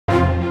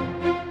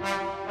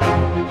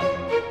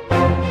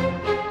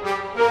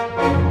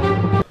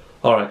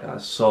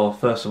So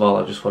first of all,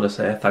 I just want to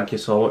say thank you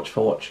so much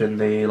for watching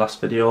the last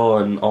video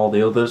and all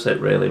the others. It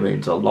really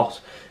means a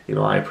lot. You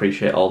know, I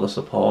appreciate all the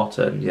support,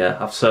 and yeah,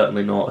 I've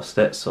certainly noticed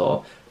it,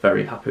 so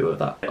very happy with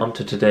that. On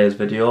to today's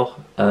video.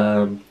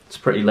 It's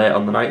pretty late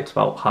on the night, it's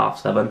about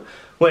 7:30.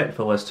 Waiting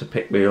for Wes to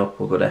pick me up.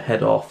 We're going to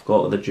head off,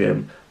 go to the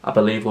gym. I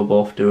believe we're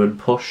both doing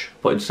push,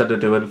 but instead of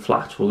doing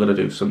flat, we're going to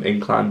do some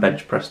incline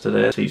bench press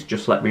today. So he's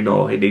just let me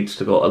know he needs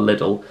to go to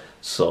Lidl,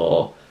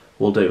 so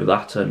we'll do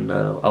that, and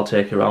I'll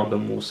take you around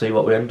and we'll see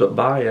what we end up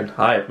buying.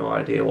 I have no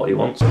idea what he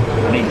wants.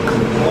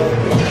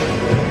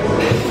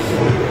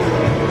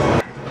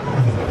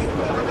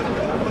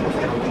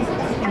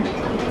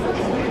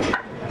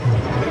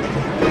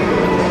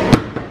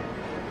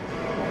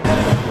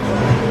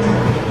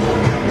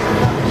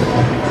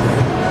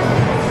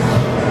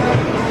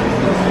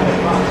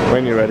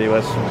 When you're ready,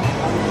 Wes.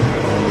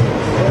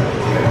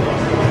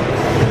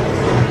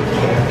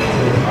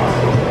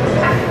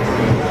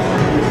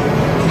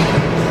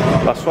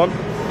 Last one.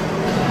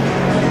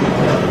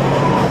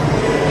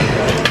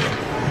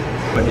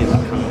 Ready as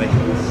that can be.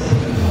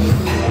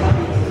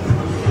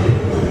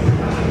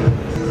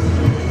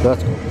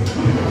 Let's go.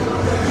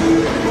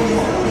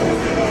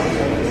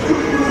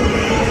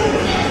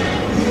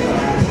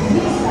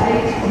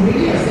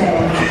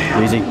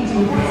 Easy.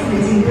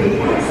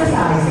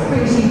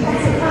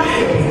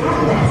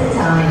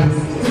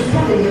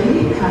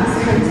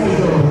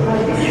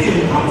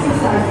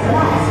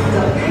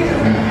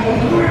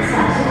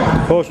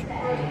 Push.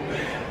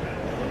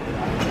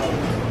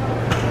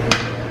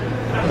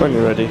 When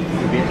you're ready.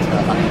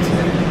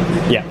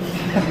 Yeah.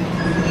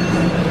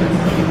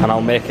 And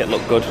I'll make it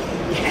look good.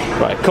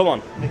 Right, come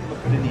on. Make it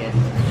look good in the end.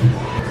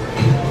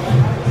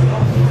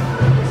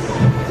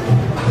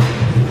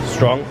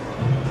 Strong.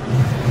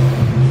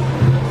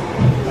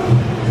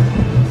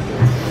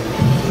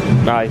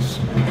 Nice.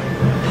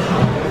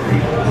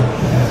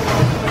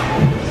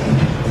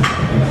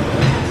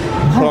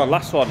 Come on,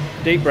 last one.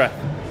 Deep breath.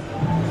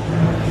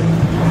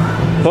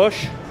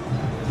 Push.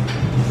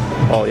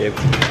 All you.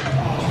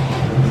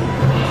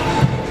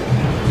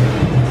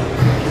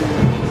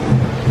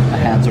 My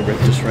hands are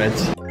ripped to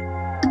shreds.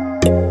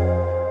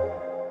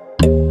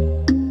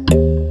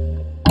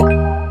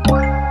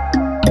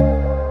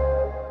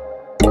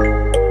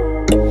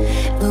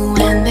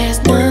 When there's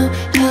no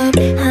hope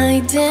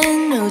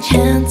hiding, no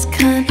chance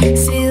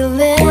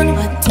concealing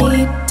what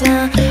deep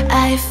down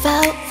I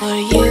felt for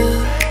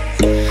you.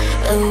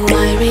 Oh,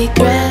 I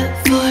regret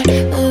for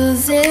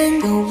losing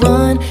the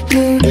one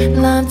who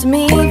loved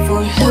me,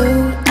 for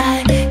who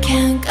I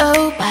can't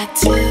go back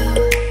to.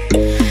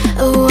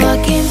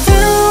 Walking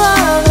through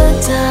all the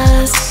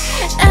dust,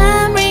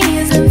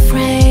 memories and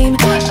frame, a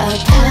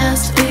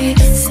past we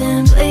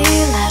simply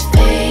let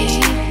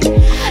fade.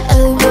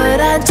 Oh, but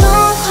I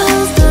don't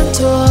close the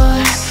door,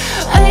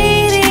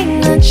 waiting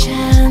the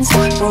chance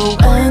for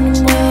when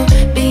we'll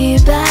be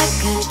back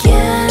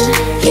again.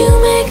 You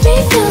make me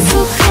feel so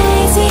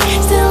crazy,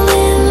 still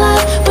in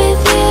love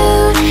with you.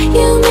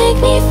 You make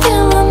me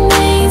feel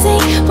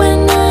amazing when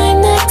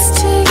I'm next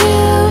to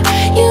you.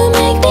 You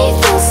make me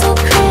feel so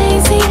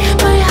crazy,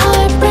 my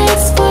heart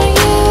breaks for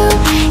you.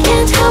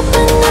 Can't help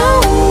but know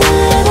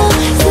that I'm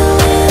still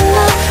in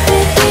love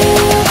with you.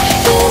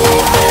 You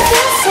make me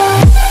feel so.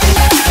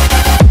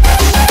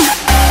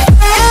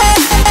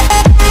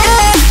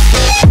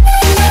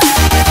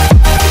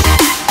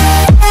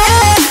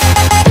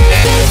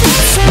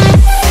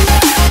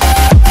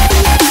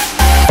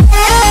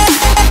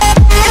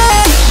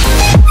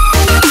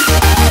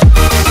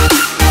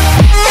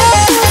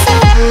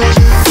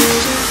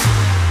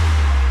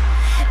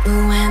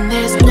 When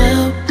there's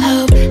no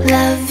hope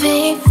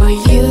loving for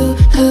you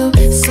who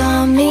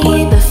saw me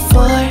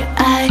before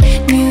I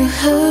knew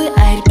who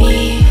I'd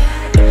be.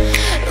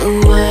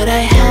 What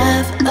I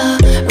have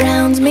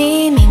around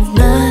me means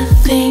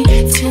nothing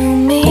to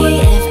me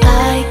if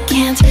I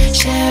can't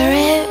share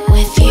it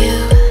with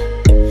you.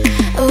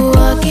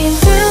 Walking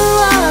through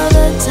all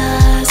the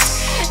dust,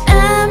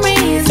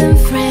 memories and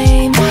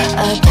frame,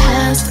 a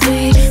past we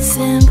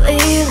simply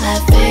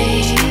let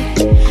fade.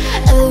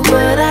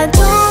 But I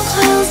don't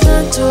close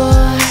the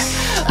door,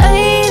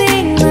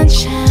 waiting the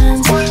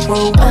chance for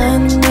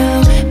when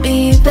we'll be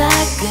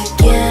back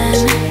again.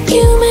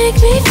 You make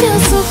me feel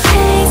so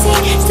crazy,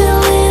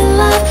 still in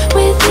love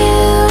with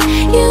you.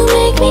 You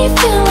make me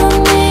feel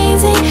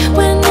amazing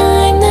when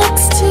I'm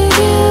next to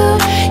you.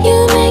 You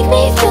make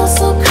me feel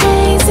so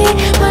crazy,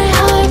 my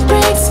heart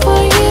breaks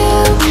for you.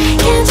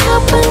 Can't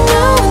help but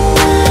know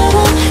that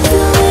I'm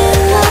still in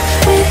love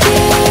with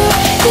you.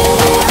 You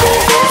make me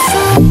feel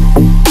so.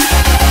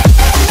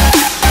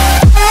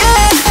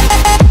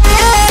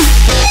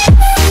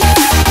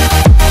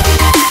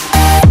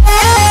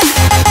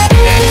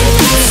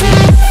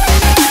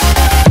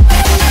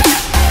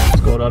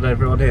 What's going on,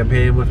 everyone? I'm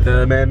here with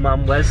the main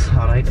man, Wes.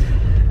 Alright.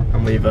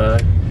 And we've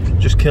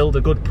Just killed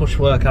a good push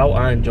workout.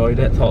 I enjoyed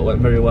it. Thought it went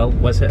very well.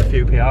 Wes hit a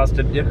few PRs,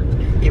 didn't you?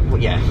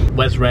 Yeah.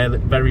 Wes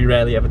very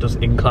rarely ever does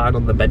incline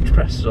on the bench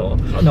press, so...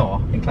 No,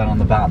 incline on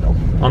the barbell.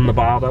 On the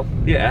barbell?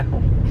 Yeah.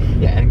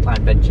 Yeah,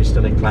 incline bench is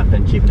still incline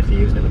bench even if you're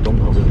using it with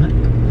dumbbells, isn't it?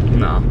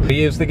 No.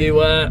 We used the new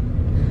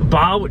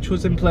bar which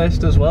was in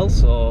place as well,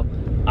 so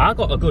I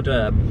got a good...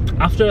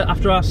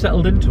 after I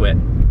settled into it,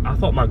 I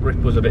thought my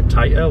grip was a bit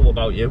tighter. What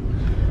about you?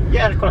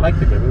 Yeah, I quite like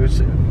the grip.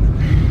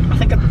 I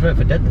think I prefer it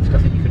for deadlifts because I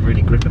think you can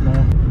really grip it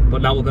more.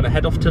 But now we're going to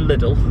head off to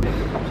Lidl.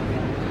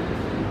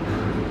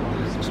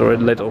 So we're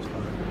in Lidl,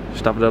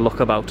 just having a look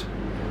about.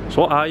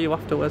 So what are you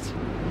afterwards?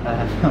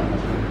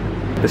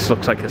 This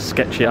looks like a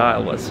sketchy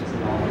aisle, Wes.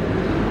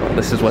 Oh,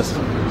 this is Wes.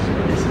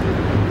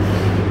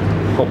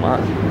 Oh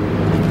man.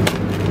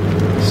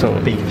 So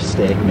Beef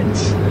steak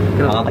mince.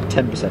 I'm like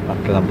 10% back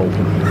because I'm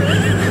bulking.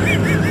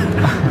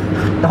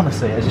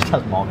 Honestly, it just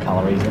has more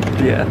calories in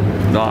it. yeah,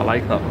 no, I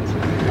like that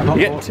one.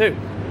 You get two?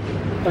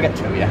 I'll get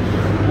two, yeah.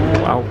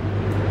 Wow.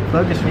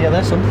 Burgers for you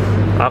there, son.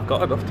 I've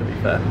got enough to be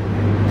fair.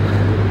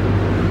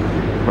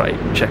 Right,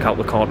 check out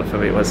the corner for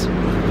me, Wes.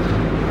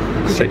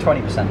 You get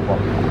 20%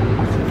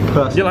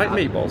 what? You like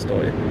meatballs,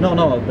 don't you? No,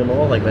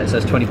 below like that it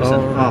says 20%.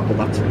 Oh,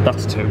 But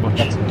that's too much.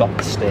 that's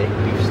dot steak,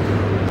 beef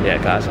steak. Yeah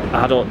guys,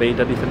 I don't need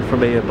anything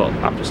from here, but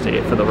I'm just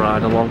here for the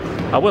ride along.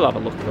 I will have a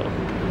look though,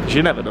 because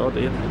you never know,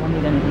 do you? I don't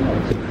need anything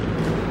else.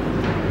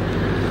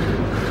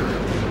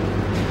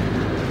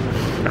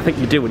 I think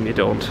you do and you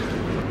don't.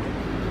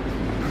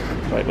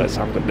 Right, this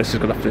is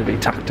going to have to be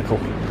tactical.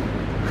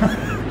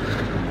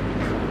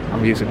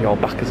 I'm using your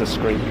back as a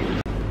screen.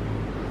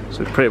 So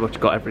we've pretty much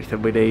got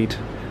everything we need.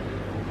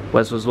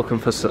 Wes was looking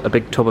for a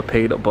big tub of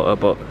peanut butter,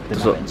 but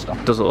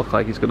doesn't look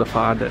like he's going to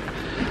find it.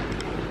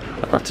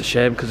 That's a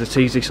shame because it's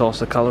easy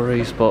source of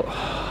calories, but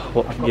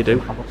what can you do?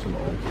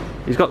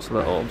 He's got some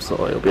at home,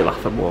 so he'll be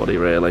laughing, won't he,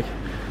 really?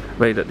 I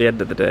mean, at the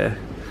end of the day,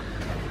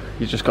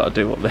 you just got to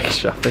do what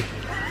makes you happy.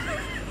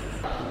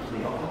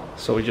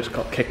 So we just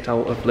got kicked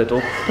out of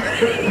Lidl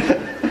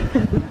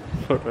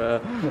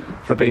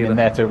for being in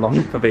there too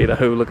long. For being a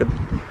hooligan.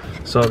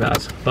 So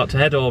guys, about to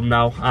head home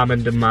now. I'm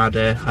ending my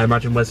day. I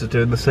imagine Wes is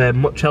doing the same.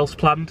 Much else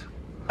planned?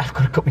 I've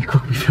got to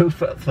cook me food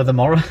for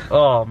tomorrow.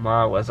 Oh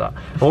my, where's that?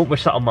 I won't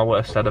wish that on my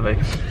worst enemy.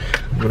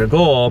 I'm gonna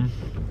go home.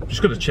 I'm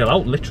just gonna chill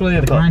out, literally.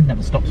 The grind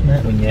never stops,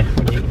 mate, when you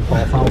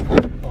fall foul.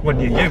 When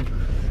you're you.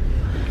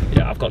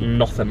 Yeah, I've got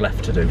nothing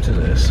left to do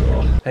today, so...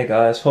 Hey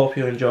guys, hope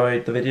you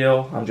enjoyed the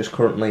video. I'm just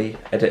currently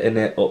editing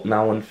it up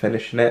now and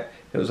finishing it.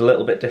 It was a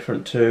little bit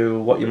different to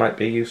what you might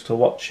be used to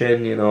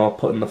watching, you know,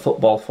 putting the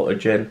football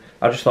footage in.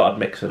 I just thought I'd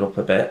mix it up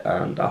a bit,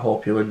 and I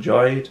hope you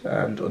enjoyed,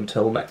 and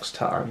until next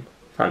time,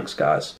 thanks guys.